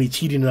of me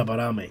cheating on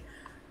Abarame.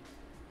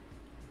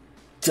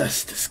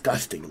 Just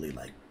disgustingly,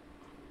 like.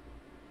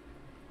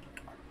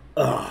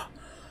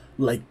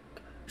 like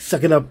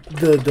sucking up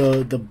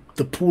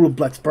the pool of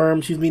black sperm.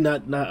 Excuse me,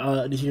 not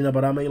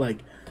Barame. Like,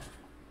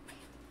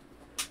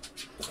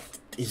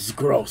 it's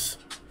gross.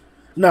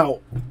 Now,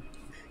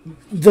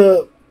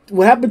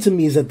 what happened to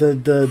me is that the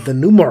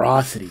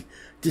numerosity,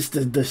 just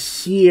the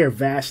sheer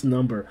vast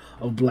number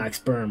of black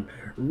sperm,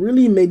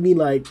 really made me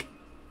like.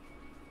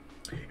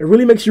 It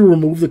really makes you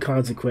remove the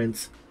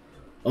consequence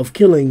of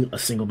killing a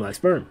single black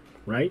sperm,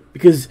 right?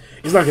 Because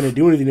it's not going to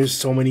do anything. There's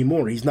so many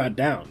more. He's not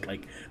down.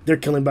 Like, they're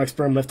killing black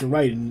sperm left and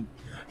right, and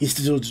he's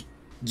still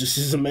just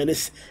as a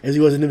menace as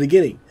he was in the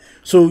beginning.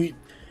 So it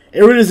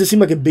really doesn't seem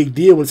like a big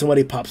deal when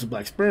somebody pops a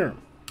black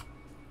sperm.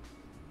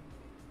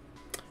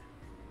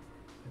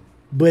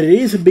 But it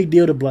is a big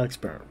deal to black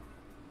sperm.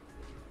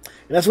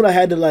 And that's what I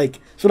had to like.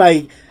 That's what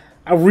I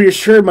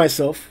reassured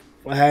myself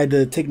I had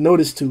to take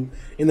notice to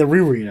in the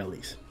reread, at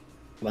least.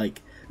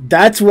 Like,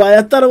 that's why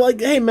I thought, like,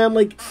 hey man,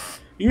 like,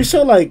 you're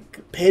so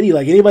like petty.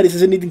 Like, anybody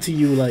says anything to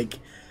you, like,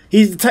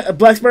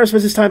 black sperm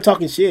spends his time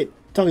talking shit,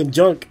 talking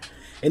junk,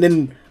 and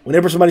then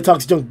whenever somebody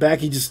talks junk back,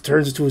 he just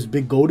turns into his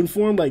big golden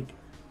form. Like,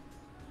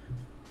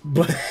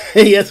 but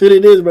hey, that's what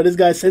it is, bro. This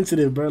guy's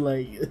sensitive, bro.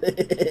 Like,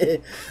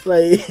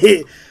 like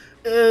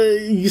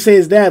you say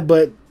it's that,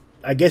 but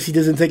I guess he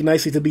doesn't take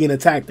nicely to being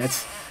attacked.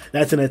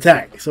 That's an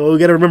attack. So we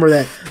gotta remember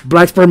that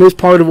black sperm is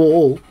part of a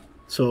whole.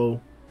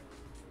 So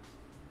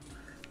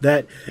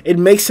that it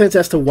makes sense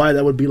as to why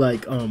that would be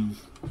like.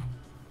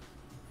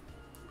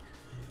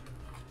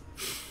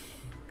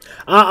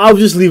 I'll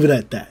just leave it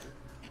at that.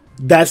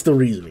 That's the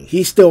reasoning.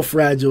 He's still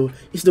fragile.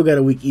 He's still got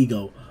a weak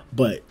ego,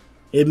 but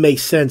it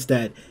makes sense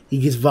that he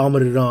gets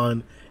vomited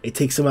on. It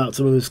takes him out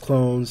some of his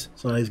clones,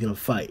 so now he's gonna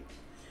fight.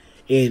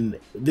 And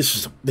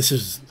this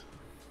is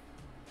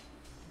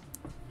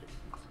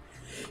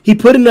he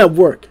put in that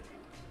work.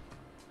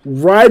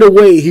 Right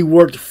away, he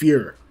worked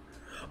Fuhrer,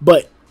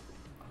 but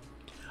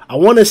I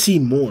want to see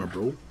more,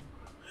 bro.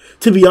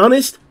 To be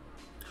honest,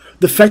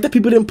 the fact that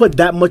people didn't put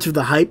that much of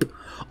the hype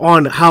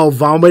on how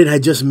Vomited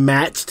had just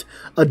matched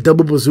a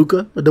double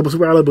super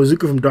alloy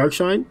bazooka from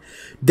Darkshine,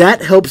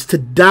 that helps to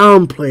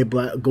downplay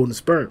Golden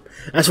Sperm.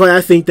 That's why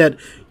I think that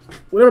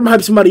whenever I'm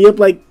hyping somebody up,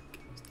 like,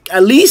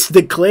 at least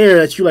declare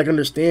that you like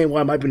understand why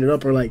I'm hyping it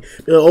up, or like,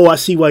 oh, I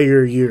see why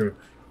you're here.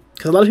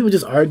 Because a lot of people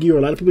just argue, or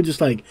a lot of people just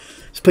like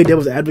just play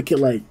devil's advocate,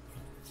 like,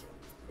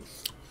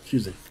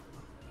 excuse me.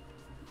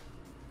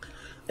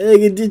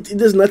 It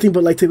does nothing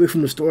but like take away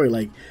from the story.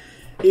 Like,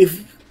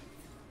 if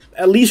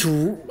at least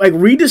like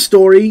read the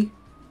story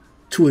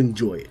to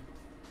enjoy it.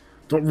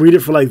 Don't read it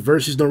for like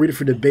verses. Don't read it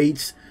for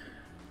debates.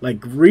 Like,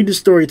 read the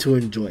story to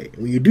enjoy it.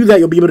 When you do that,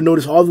 you'll be able to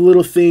notice all the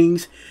little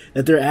things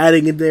that they're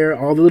adding in there,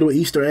 all the little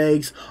Easter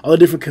eggs, all the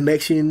different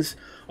connections,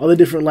 all the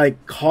different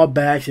like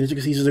callbacks, and as you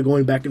can see, they're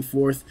going back and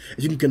forth.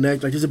 As you can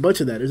connect, like, there's a bunch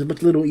of that. There's a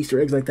bunch of little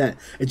Easter eggs like that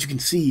you can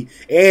see,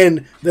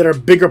 and that are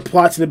bigger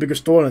plots and a bigger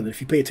storyline.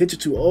 If you pay attention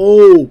to,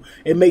 oh,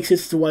 it makes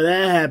sense to why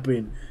that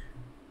happened.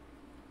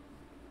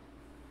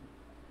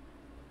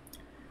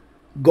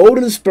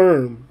 Golden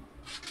Sperm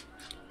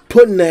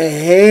putting the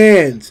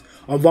hands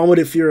on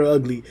Vomited Fuhrer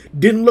Ugly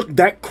didn't look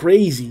that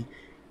crazy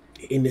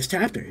in this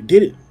chapter. It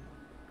didn't.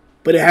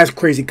 But it has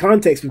crazy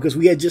context because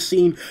we had just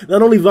seen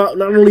not only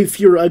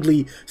Fuhrer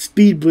Ugly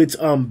speed blitz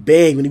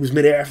Bang when he was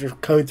midair after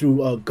coming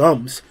through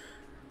gums,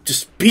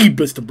 just speed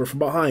blitzed him from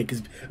behind,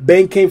 because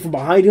Bang came from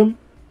behind him,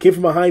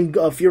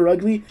 Fuhrer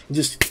Ugly, and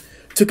just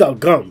took out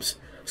gums.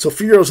 So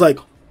Fuhrer was like,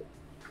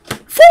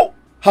 Phew!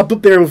 Hopped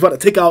up there and was about to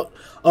take out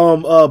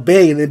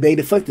Bang, and then Bang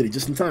deflected it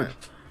just in time.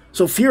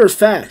 So Fuhrer's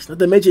fast. Not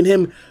to mention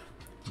him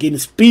getting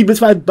speed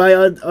blitzed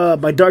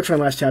by Darkshine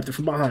last chapter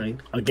from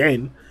behind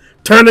again,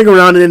 turning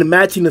around and then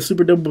matching the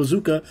super double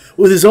bazooka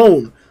with his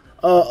own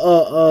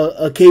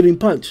caving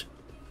punch.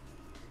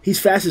 He's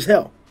fast as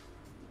hell.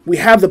 We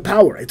have the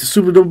power. It's a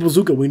super double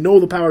bazooka. We know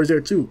the power is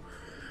there too.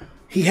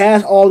 He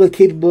has all the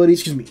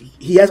capabilities. Excuse me.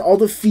 He has all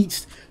the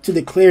feats to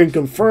declare and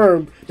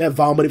confirm that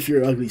Vomited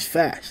Fuhrer Ugly is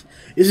fast.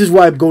 This is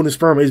why Golden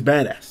Sperm is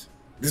badass.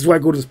 This is why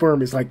Golden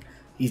Sperm is like,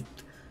 he's,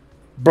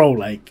 bro,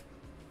 like,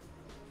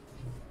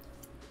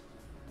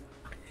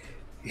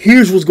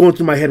 here's what's going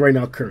through my head right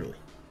now currently.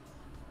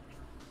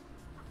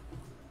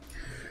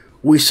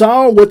 We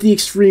saw what the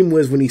extreme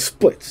was when he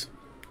splits.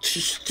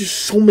 Just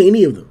so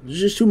many of them. There's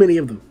just too many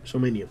of them. So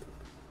many of them.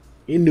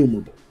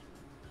 Innumerable.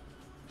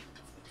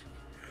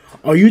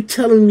 Are you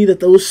telling me that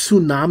those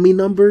tsunami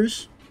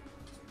numbers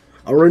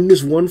are in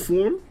this one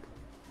form?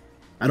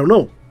 I don't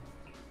know.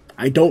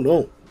 I don't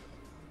know.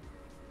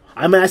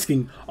 I'm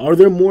asking, are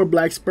there more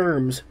black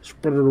sperms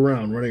spread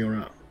around, running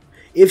around?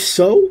 If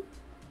so,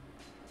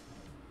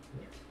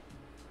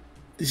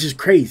 this is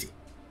crazy.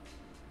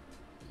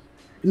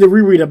 In the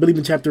reread, I believe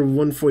in chapter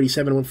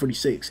 147 and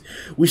 146,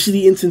 we see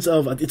the instance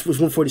of, it was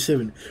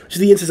 147, we see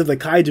the instance of the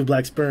kaiju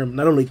black sperm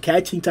not only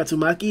catching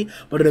Tatsumaki,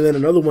 but then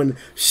another one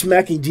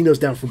smacking Genos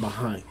down from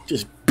behind.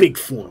 Just big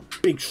form,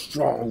 big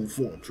strong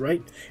forms,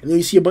 right? And then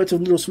you see a bunch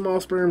of little small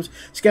sperms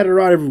scattered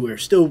around everywhere,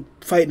 still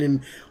fighting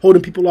and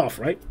holding people off,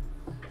 right?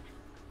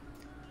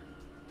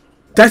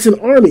 That's an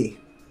army.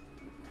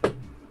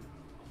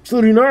 It's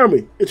literally an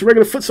army. It's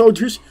regular foot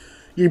soldiers,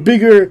 your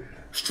bigger,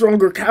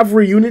 stronger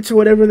cavalry units or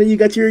whatever, and then you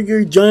got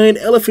your giant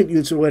elephant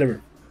units or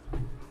whatever.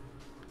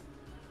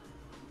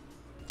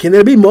 Can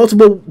there be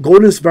multiple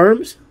golden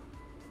sperms?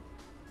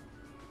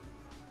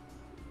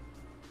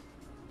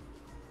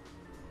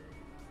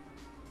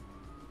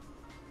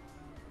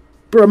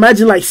 Bro,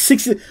 imagine like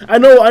 6. I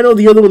know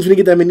the other ones wouldn't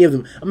get that many of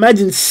them.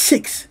 Imagine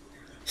 6.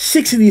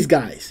 6 of these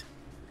guys.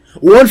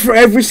 One for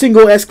every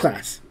single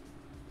S-class.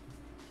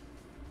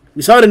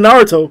 We saw it in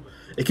Naruto.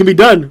 It can be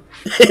done.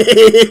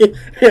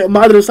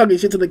 Madara's talking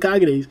shit to the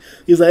Kages.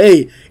 He's like,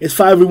 hey, it's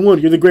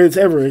 5v1. You're the greatest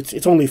ever.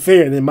 It's only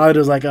fair. And then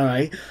Madara's like,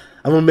 alright,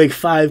 I'm going to make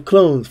 5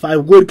 clones.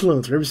 5 wood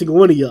clones for every single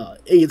one of y'all.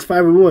 Hey, it's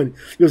 5v1.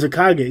 You guys are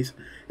Kages.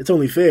 It's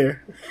only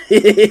fair.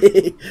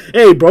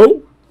 Hey,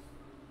 bro.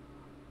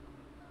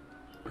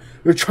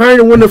 You're trying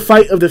to win the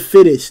fight of the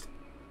fittest.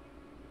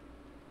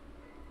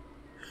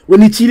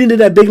 When he cheated into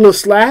that big little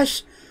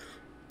slash,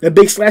 that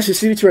big slash is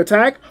signature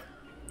attack,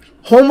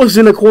 Home was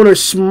in the corner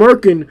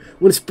smirking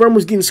when Sperm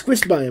was getting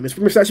squished by him. And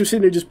Sperm was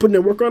sitting there just putting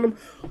their work on him.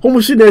 Home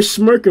was sitting there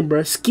smirking,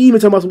 bro. Scheming,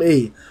 talking about some,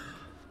 hey,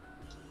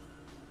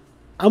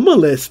 I'm going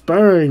to let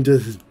Sperm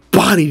just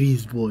body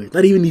these boys.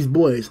 Not even these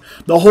boys.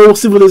 The whole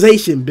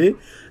civilization, bitch.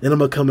 Then I'm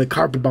going to come and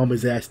carpet bomb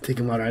his ass and take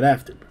him out right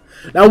after.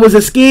 That was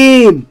a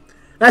scheme.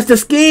 That's the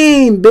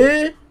scheme,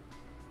 bitch.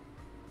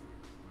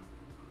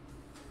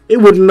 It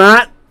would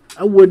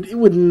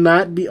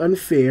not be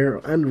unfair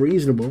or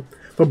unreasonable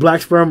for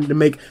Black Sperm to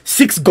make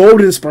 6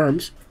 golden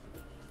sperms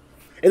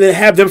and then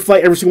have them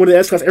fight every single one of the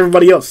S-Class,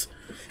 everybody else.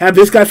 Have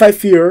this guy fight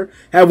Fuhrer,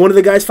 have one of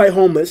the guys fight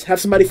Homeless, have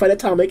somebody fight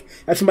Atomic,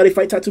 have somebody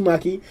fight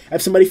Tatsumaki,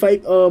 have somebody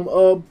fight, you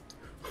have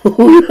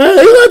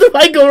to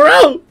fight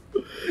Garou!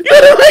 You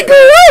have to fight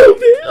Garou,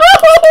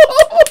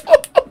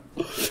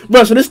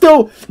 bro, so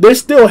there's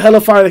still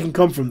hella fire that can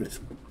come from this.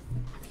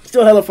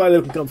 Still hella fire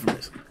that can come from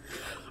this.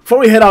 Before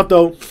we head out,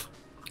 though,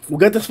 we'll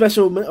get the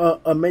special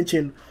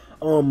mention,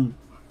 well,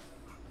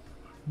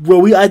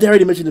 I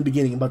already mentioned in the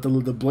beginning about the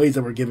blades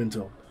that were given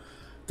to him.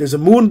 There's a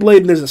moon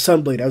blade and there's a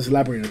sun blade. I was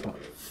elaborating upon.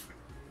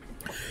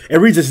 It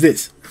reads as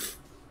this.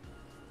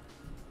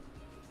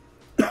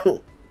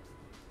 The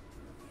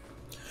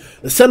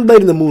sun blade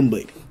and the moon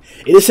blade.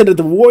 It is said that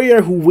the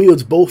warrior who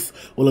wields both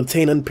will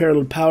obtain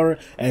unparalleled power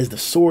as the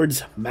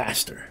sword's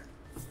master.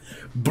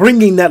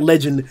 Bringing that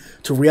legend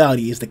to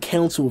reality is the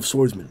Council of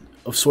Swordsmen,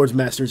 of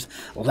Swordsmasters'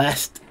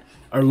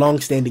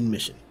 long-standing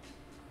mission.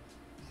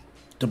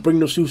 To bring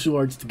those two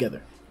swords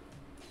together.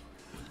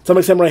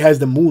 Atomic Samurai has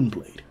the moon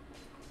blade.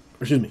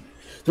 Or excuse me.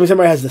 Atomic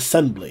Samurai has the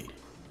sun blade.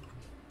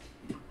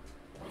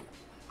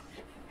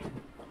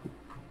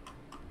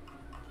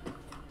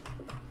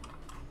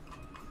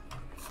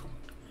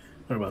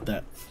 Sorry about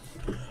that.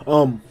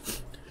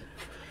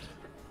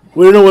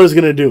 We don't know what it's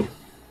gonna do.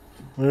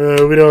 We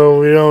don't know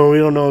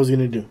what it's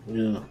gonna do. We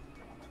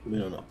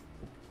don't know.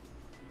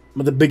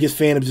 I'm the biggest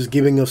fan of just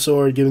giving a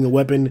sword, giving a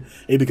weapon,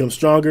 it becomes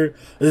stronger.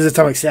 This is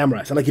Atomic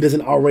Samurai. It's not like he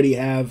doesn't already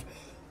have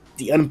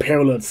the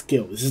unparalleled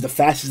skill. This is the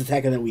fastest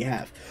attacker that we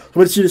have. So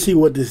I'm interested to see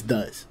what this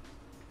does.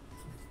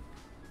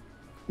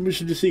 I'm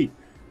interested to see.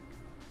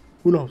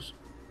 Who knows?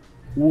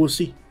 We'll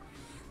see.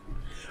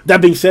 That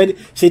being said,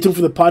 stay tuned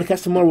for the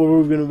podcast tomorrow where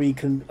we're going to be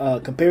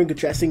comparing,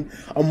 contrasting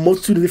a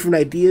multitude of different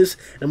ideas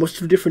and a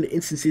multitude of different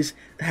instances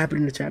that happened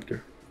in the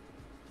chapter.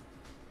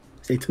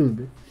 Stay tuned,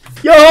 man.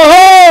 Yo!